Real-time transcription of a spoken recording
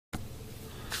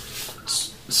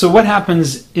So what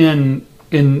happens in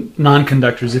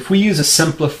non-conductors? If we use a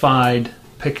simplified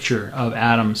picture of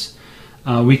atoms,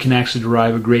 we can actually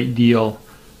derive a great deal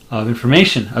of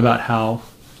information about how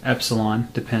epsilon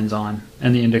depends on,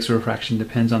 and the index of refraction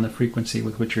depends on the frequency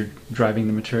with which you're driving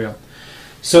the material.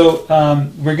 So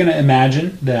we're going to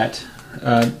imagine that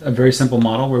a very simple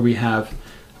model where we have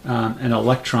an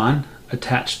electron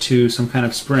attached to some kind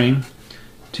of spring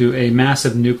to a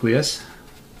massive nucleus.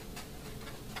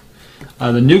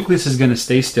 The nucleus is going to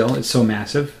stay still, it's so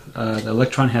massive. The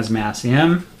electron has mass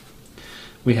m.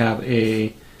 We have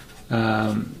a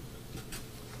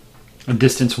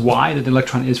distance y that the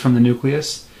electron is from the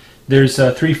nucleus. There's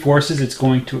three forces it's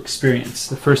going to experience.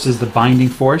 The first is the binding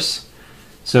force.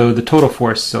 So the total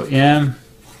force, so ma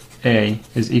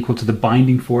is equal to the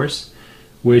binding force,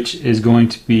 which is going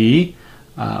to be,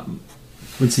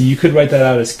 let's see, you could write that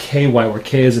out as ky, where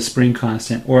k is a spring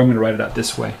constant, or I'm going to write it out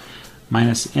this way,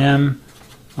 minus m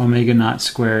omega naught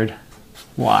squared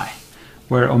y,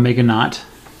 where omega naught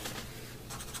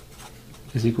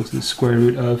is equal to the square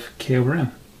root of k over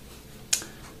m.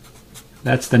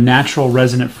 That's the natural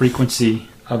resonant frequency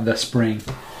of the spring.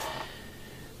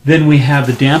 Then we have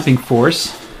the damping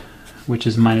force, which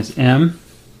is minus m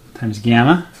times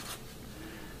gamma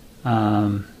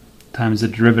times the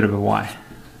derivative of y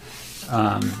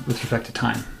with respect to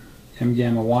time, m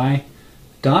gamma y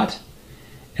dot.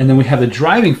 And then we have the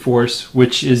driving force,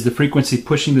 which is the frequency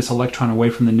pushing this electron away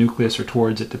from the nucleus or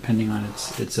towards it, depending on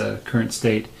its current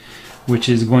state, which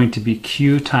is going to be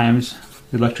q times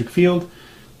the electric field.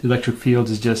 The electric field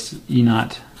is just E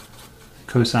naught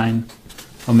cosine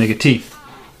omega t.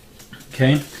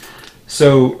 Okay,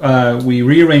 so we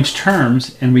rearrange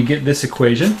terms and we get this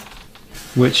equation,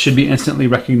 which should be instantly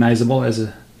recognizable as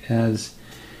a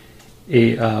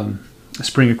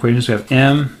spring equation. So we have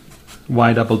m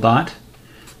y double dot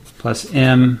plus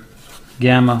m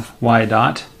gamma y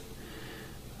dot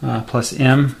plus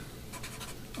m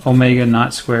omega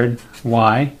naught squared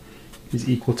y is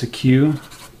equal to q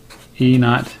E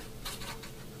naught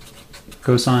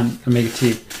cosine omega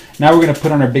t. Now we're going to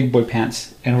put on our big boy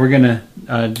pants and we're going to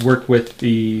work with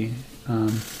the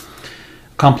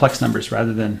complex numbers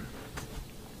rather than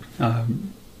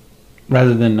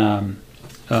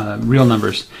real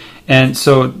numbers. And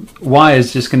so y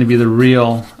is just going to be the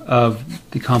real of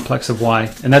the complex of y,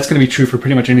 and that's going to be true for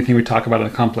pretty much anything we talk about in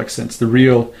a complex sense. The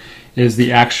real is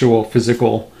the actual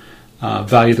physical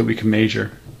value that we can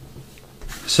measure.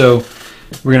 So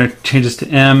we're going to change this to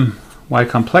m y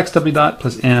complex w dot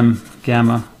plus m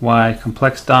gamma y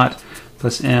complex dot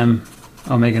plus m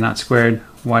omega naught squared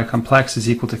y complex is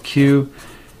equal to q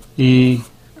e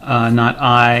naught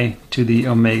I to the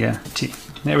omega t.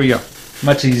 There we go.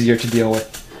 Much easier to deal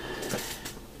with.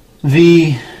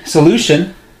 The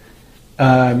solution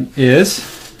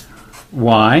is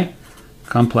y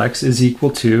complex is equal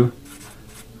to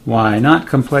y naught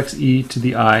complex e to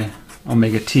the I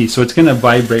omega t. So it's going to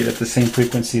vibrate at the same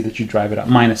frequency that you drive it up,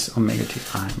 minus omega t.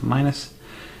 I minus.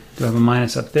 Do I have a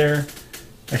minus up there?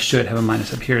 I should have a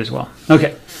minus up here as well.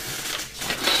 Okay.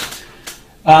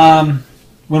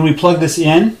 When we plug this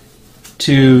in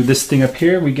to this thing up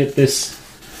here, we get this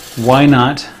y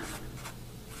naught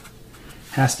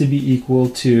has to be equal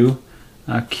to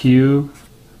q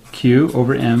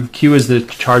over m. Q is the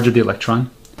charge of the electron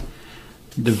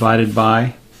divided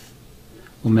by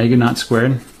omega naught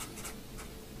squared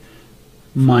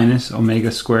minus omega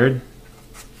squared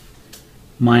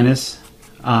minus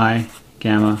I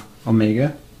gamma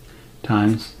omega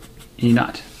times E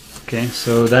naught. Okay,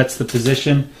 so that's the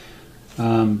position,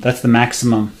 that's the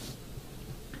maximum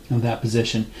of that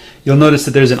position. You'll notice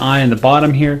that there's an I in the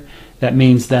bottom here. That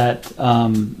means that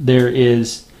there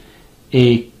is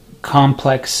a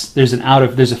complex, there's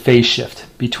a phase shift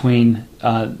between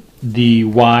the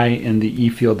Y and the E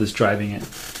field that's driving it.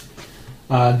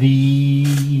 The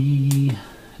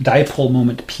dipole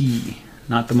moment P,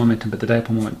 not the momentum, but the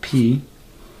dipole moment P,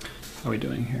 how are we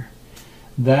doing here?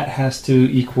 That has to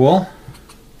equal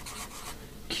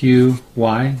Q,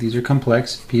 Y, these are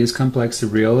complex, P is complex, the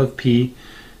real of P,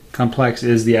 complex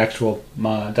is the actual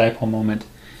dipole moment.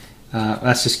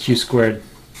 That's just Q squared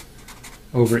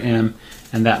over M,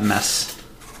 and that mess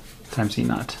times E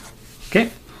naught.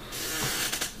 Okay?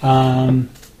 E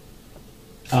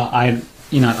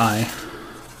naught I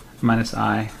minus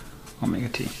I omega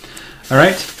t. All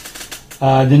right.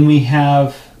 Then we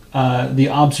have the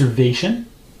observation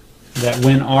that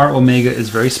when R omega is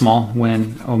very small,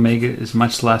 when omega is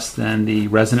much less than the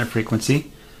resonant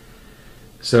frequency,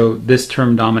 so this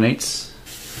term dominates,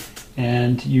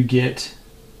 and you get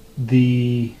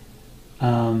the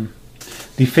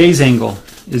phase angle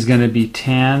is going to be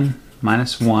tan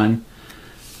minus 1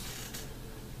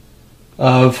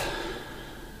 of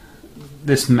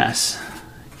this mess.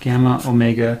 Gamma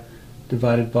omega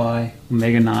divided by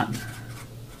omega naught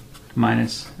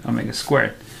minus omega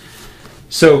squared.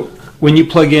 So when you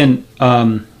plug in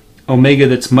omega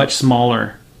that's much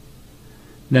smaller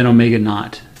than omega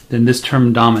naught, then this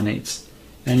term dominates,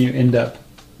 and you end up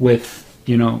with,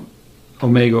 you know,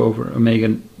 omega over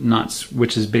omega naughts,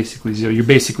 which is basically 0. You're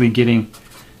basically getting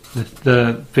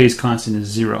the phase constant is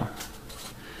 0.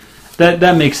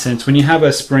 That makes sense. When you have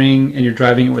a spring and you're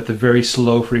driving it with a very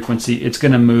slow frequency, it's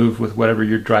going to move with whatever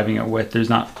you're driving it with. There's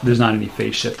not any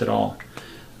phase shift at all.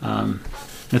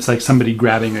 It's like somebody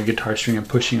grabbing a guitar string and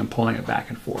pushing and pulling it back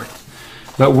and forth.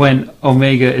 But when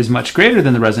omega is much greater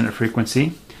than the resonant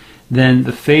frequency, then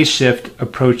the phase shift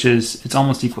approaches, it's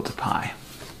almost equal to pi.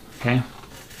 Okay?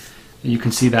 You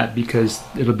can see that because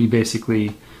it'll be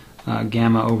basically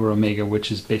gamma over omega,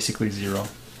 which is basically 0.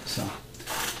 So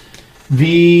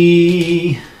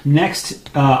the next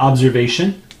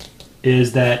observation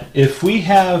is that if we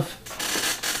have,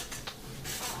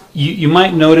 you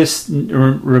might notice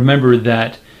or remember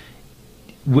that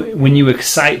when you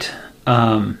excite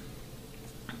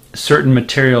certain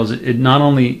materials, it not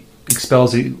only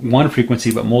expels one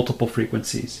frequency but multiple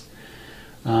frequencies.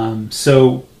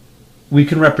 So we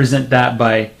can represent that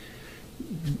by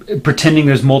pretending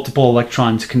there's multiple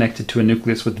electrons connected to a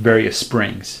nucleus with various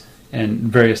springs and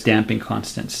various damping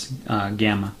constants,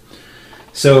 gamma.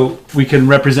 So we can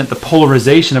represent the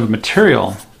polarization of a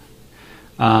material.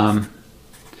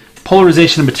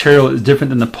 Polarization of material is different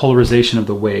than the polarization of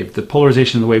the wave. The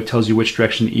polarization of the wave tells you which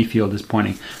direction the E field is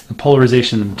pointing. The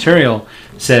polarization of the material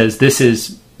says this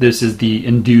is the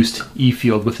induced E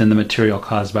field within the material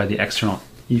caused by the external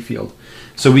E field.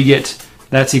 So we get,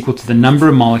 that's equal to the number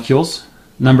of molecules.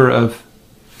 Number of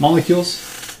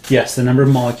molecules? Yes, the number of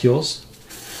molecules.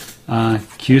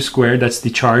 Q squared, that's the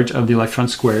charge of the electron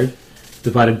squared,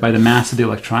 divided by the mass of the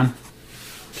electron.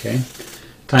 Okay,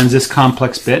 times this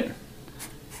complex bit.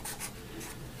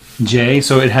 J,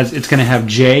 so it's going to have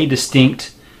J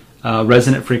distinct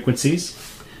resonant frequencies.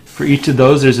 For each of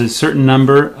those, there's a certain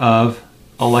number of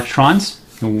electrons,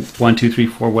 1, 2, 3,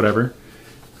 4, whatever.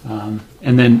 And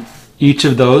then each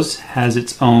of those has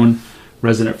its own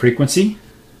resonant frequency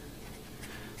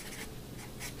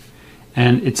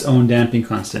and its own damping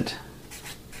constant.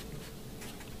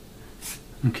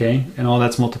 Okay, and all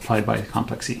that's multiplied by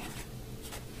complex E.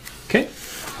 Okay?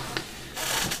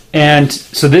 And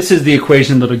so this is the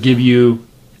equation that'll give you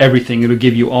everything. It'll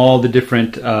give you all the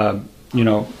different things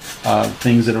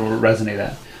that it will resonate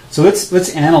at. So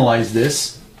let's analyze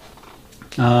this.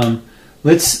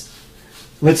 Let's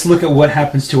look at what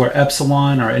happens to our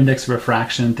epsilon, our index of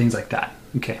refraction, things like that.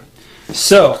 Okay,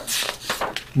 so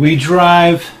we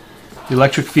drive the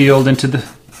electric field into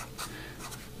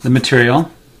the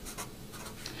material.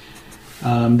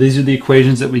 These are the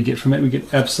equations that we get from it. We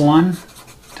get epsilon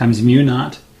times mu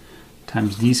naught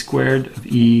times d squared of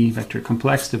E vector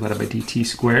complex divided by dt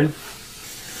squared.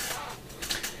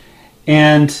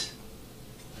 And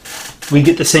we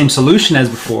get the same solution as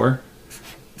before.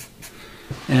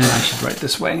 And I should write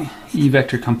this way. E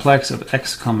vector complex of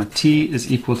x comma t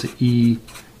is equal to E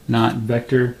naught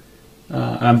vector,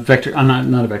 not a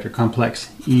vector, complex,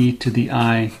 e to the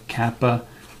I kappa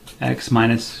x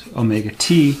minus omega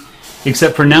t,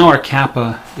 except for now our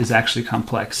kappa is actually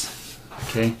complex.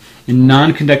 Okay? In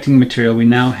non-conducting material, we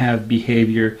now have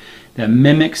behavior that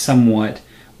mimics somewhat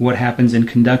what happens in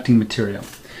conducting material.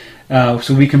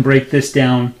 So we can break this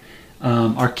down.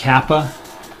 Our kappa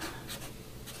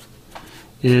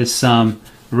is some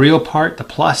real part, the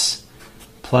plus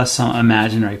some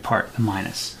imaginary part, the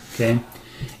minus. Okay,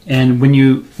 and when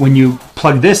you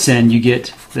plug this in, you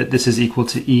get that this is equal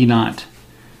to E naught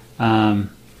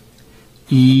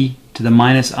e to the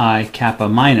minus I kappa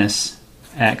minus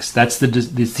x. That's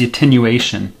the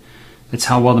attenuation. It's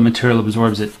how well the material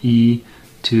absorbs it. E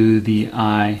to the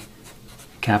I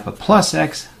kappa plus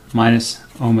x minus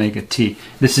omega t.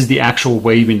 This is the actual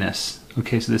waviness.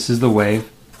 Okay, so this is the wave,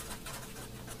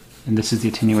 and this is the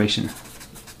attenuation.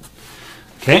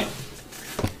 Okay,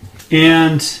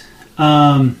 and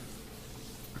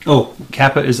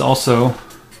kappa is also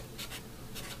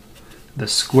the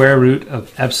square root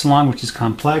of epsilon, which is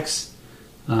complex,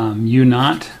 mu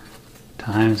naught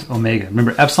times omega.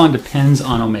 Remember, epsilon depends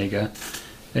on omega.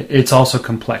 It's also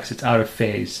complex. It's out of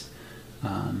phase.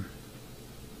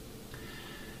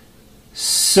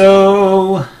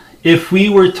 So if we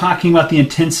were talking about the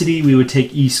intensity, we would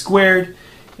take E squared,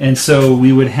 and so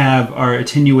we would have our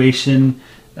attenuation.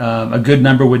 A good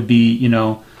number would be,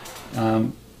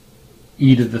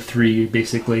 e to the 3,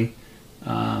 basically.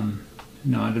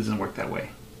 No, it doesn't work that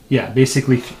way. Yeah,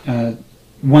 basically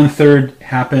 1/3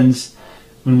 happens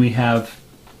when we have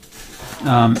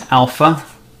alpha.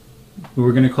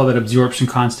 We're going to call that absorption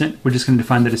constant. We're just going to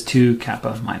define that as 2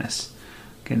 kappa minus.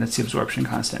 Okay, that's the absorption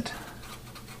constant.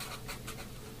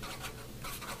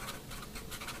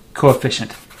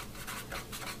 Coefficient.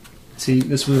 See,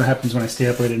 this is what happens when I stay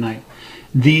up late at night.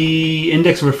 The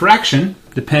index of refraction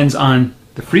depends on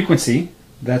the frequency.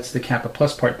 That's the kappa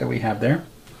plus part that we have there.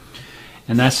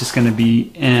 And that's just going to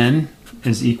be n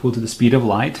is equal to the speed of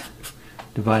light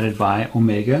divided by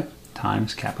omega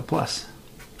times kappa plus.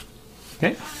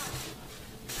 Okay?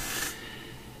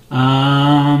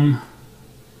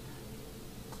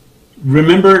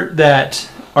 Remember that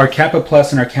our kappa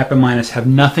plus and our kappa minus have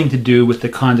nothing to do with the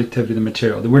conductivity of the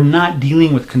material. We're not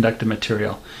dealing with conductive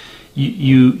material.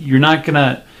 You're not going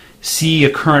to see a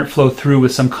current flow through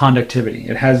with some conductivity.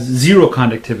 It has zero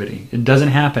conductivity. It doesn't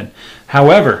happen.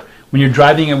 However, when you're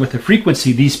driving it with a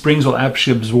frequency, these springs will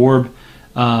actually absorb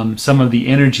some of the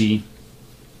energy.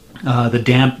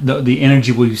 The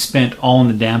energy will be spent all in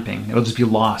the damping. It'll just be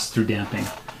lost through damping.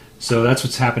 So that's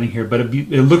what's happening here. But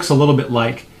it looks a little bit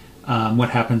like what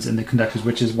happens in the conductors,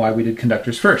 which is why we did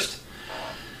conductors first.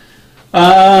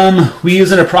 We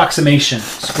use an approximation.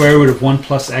 Square root of 1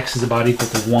 plus x is about equal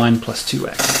to 1 plus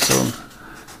 2x. So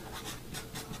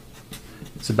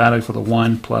it's about equal to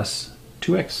 1 plus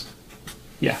 2x.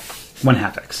 Yeah,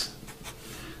 1/2 x.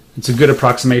 It's a good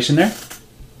approximation there.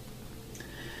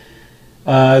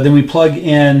 Then we plug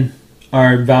in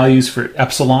our values for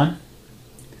epsilon,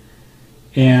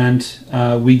 and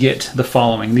we get the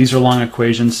following. These are long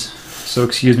equations, so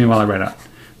excuse me while I write out.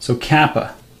 So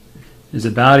kappa is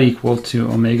about equal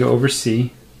to omega over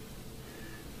c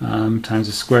times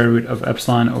the square root of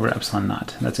epsilon over epsilon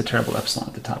naught. That's a terrible epsilon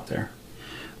at the top there,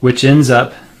 which ends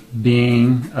up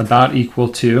being about equal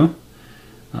to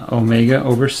omega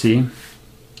over c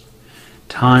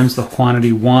times the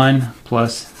quantity 1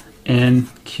 plus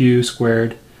nq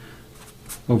squared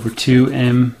over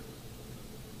 2m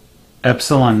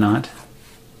epsilon naught,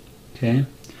 okay,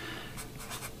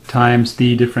 times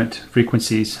the different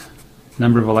frequencies,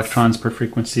 number of electrons per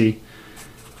frequency,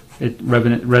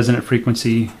 resonant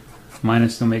frequency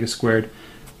minus omega squared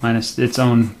minus its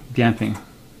own damping.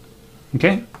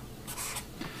 Okay,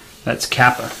 that's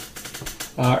kappa.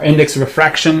 Our index of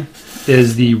refraction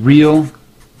is the real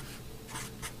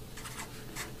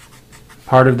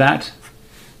part of that,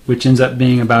 which ends up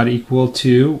being about equal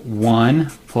to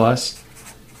 1 plus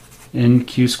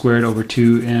nq squared over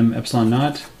 2m epsilon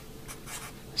naught,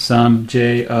 sum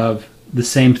j of the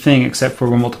same thing except for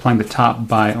we're multiplying the top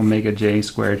by omega j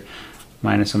squared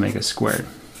minus omega squared.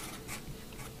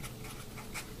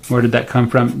 Where did that come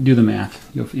from? Do the math.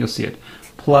 You'll see it.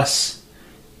 Plus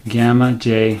gamma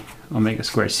j omega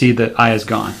squared. See, the I is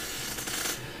gone.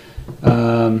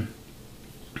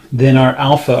 Then our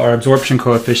alpha, our absorption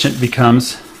coefficient,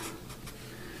 becomes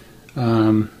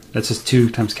that's just 2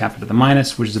 times kappa to the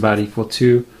minus, which is about equal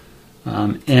to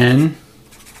n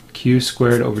q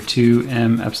squared over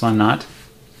 2m epsilon naught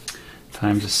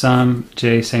times the sum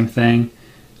j, same thing,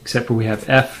 except for we have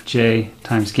f j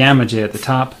times gamma j at the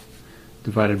top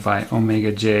divided by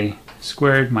omega j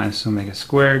squared minus omega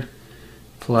squared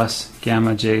plus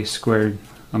gamma j squared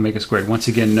omega squared. Once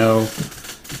again, no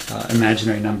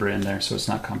imaginary number in there, so it's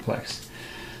not complex.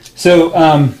 So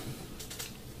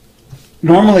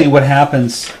normally what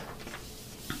happens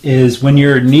is when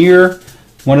you're near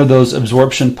one of those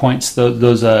absorption points,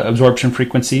 those absorption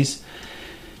frequencies,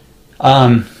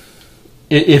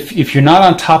 if you're not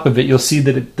on top of it, you'll see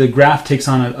that the graph takes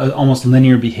on a almost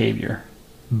linear behavior.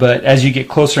 But as you get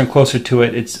closer and closer to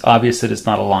it, it's obvious that it's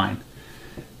not a line.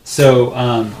 So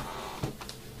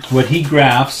what he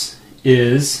graphs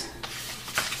is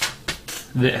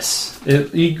this.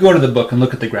 You go to the book and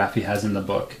look at the graph he has in the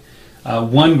book.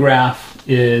 One graph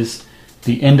is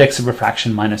the index of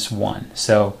refraction minus 1,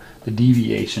 so the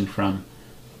deviation from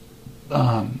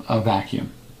a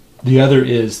vacuum. The other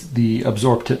is the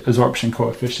absorption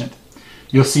coefficient.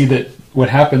 You'll see that what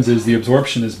happens is the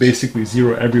absorption is basically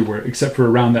zero everywhere except for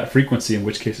around that frequency, in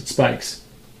which case it spikes.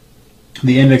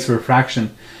 The index of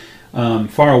refraction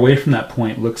far away from that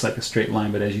point looks like a straight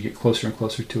line, but as you get closer and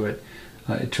closer to it,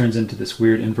 it turns into this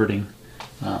weird inverting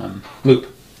loop.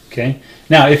 Okay.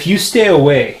 Now, if you stay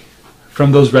away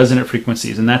from those resonant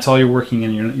frequencies, and that's all you're working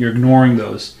in, you're ignoring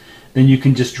those, then you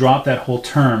can just drop that whole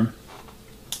term.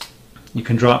 You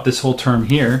can drop this whole term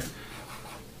here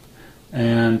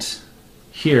and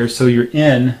here, so your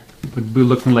n would be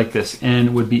looking like this.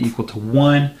 N would be equal to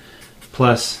 1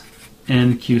 plus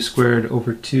nq squared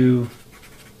over 2m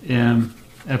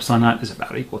epsilon naught is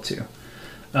about equal to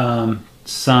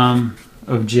sum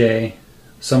over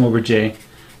j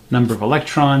number of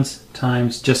electrons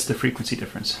times just the frequency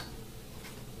difference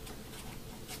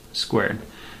squared.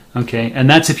 Okay, and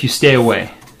that's if you stay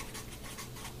away.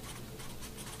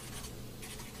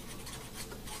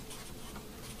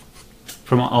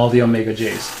 From all the omega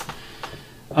j's.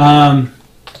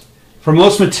 For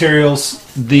most materials,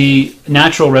 the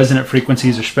natural resonant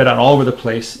frequencies are spread out all over the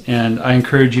place, and I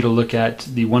encourage you to look at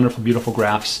the wonderful, beautiful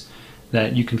graphs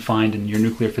that you can find in your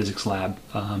nuclear physics lab.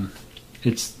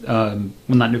 It's well,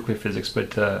 not nuclear physics,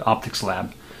 but optics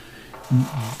lab.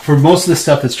 For most of the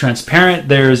stuff that's transparent,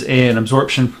 there's an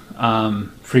absorption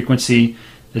frequency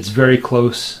that's very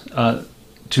close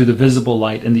to the visible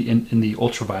light in the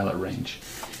ultraviolet range.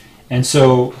 And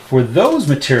so for those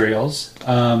materials,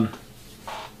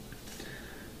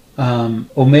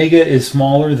 omega is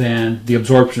smaller than the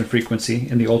absorption frequency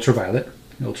in the ultraviolet.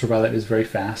 The ultraviolet is very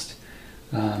fast,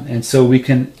 and so we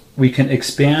can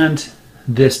expand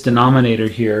this denominator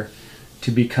here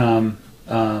to become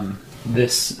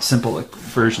this simple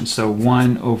version. So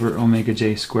 1 over omega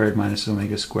j squared minus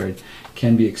omega squared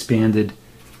can be expanded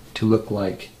to look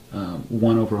like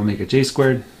 1 over omega j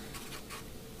squared,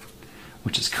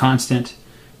 which is constant,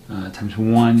 times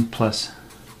 1 plus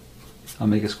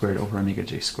omega squared over omega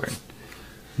j squared.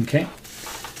 Okay?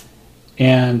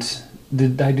 And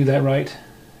did I do that right?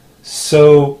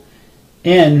 So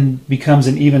n becomes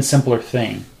an even simpler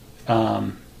thing.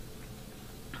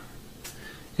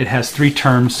 It has 3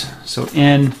 terms, so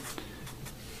n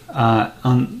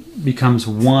becomes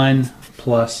 1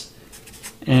 plus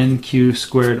nq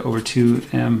squared over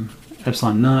 2m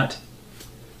epsilon naught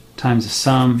times the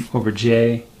sum over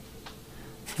j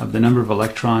of the number of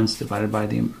electrons divided by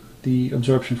the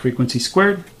absorption frequency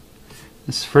squared.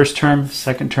 This is first term,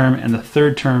 second term, and the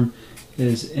third term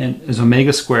is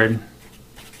omega squared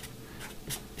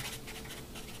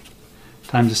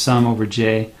times the sum over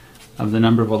j of the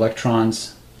number of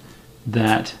electrons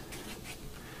that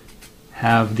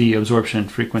have the absorption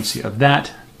frequency of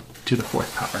that to the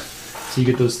 4th power. So you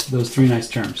get those 3 nice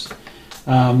terms.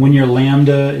 When your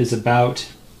lambda is about,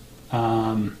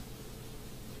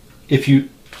 if you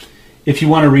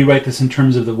want to rewrite this in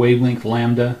terms of the wavelength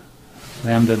lambda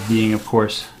being, of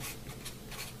course,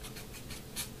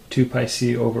 2 pi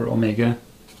c over omega,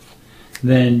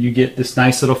 then you get this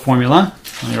nice little formula.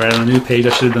 Let me write it on a new page.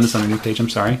 I should have done this on a new page. I'm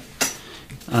sorry.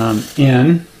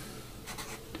 N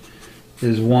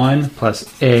is 1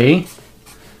 plus A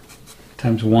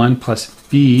times 1 plus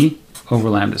B over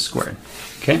lambda squared.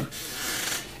 Okay?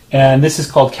 And this is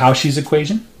called Cauchy's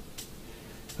equation.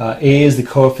 A is the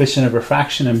coefficient of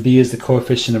refraction and B is the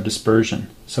coefficient of dispersion.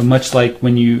 So much like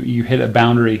when you hit a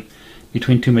boundary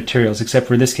between two materials, except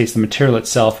for in this case the material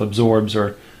itself absorbs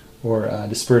or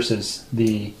disperses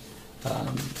the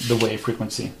wave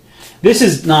frequency. This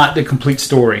is not the complete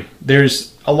story.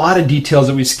 There's a lot of details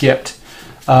that we skipped.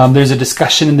 There's a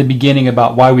discussion in the beginning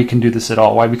about why we can do this at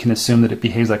all, why we can assume that it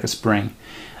behaves like a spring.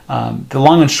 The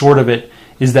long and short of it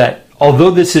is that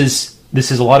although this is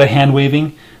a lot of hand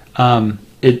waving,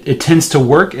 it tends to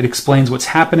work. It explains what's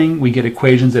happening. We get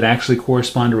equations that actually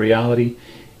correspond to reality,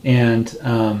 and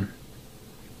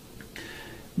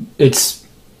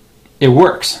it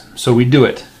works. So we do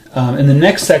it. In the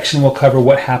next section, we'll cover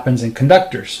what happens in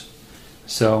conductors.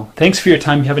 So thanks for your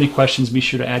time. If you have any questions, be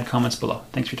sure to add comments below.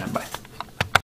 Thanks for your time. Bye.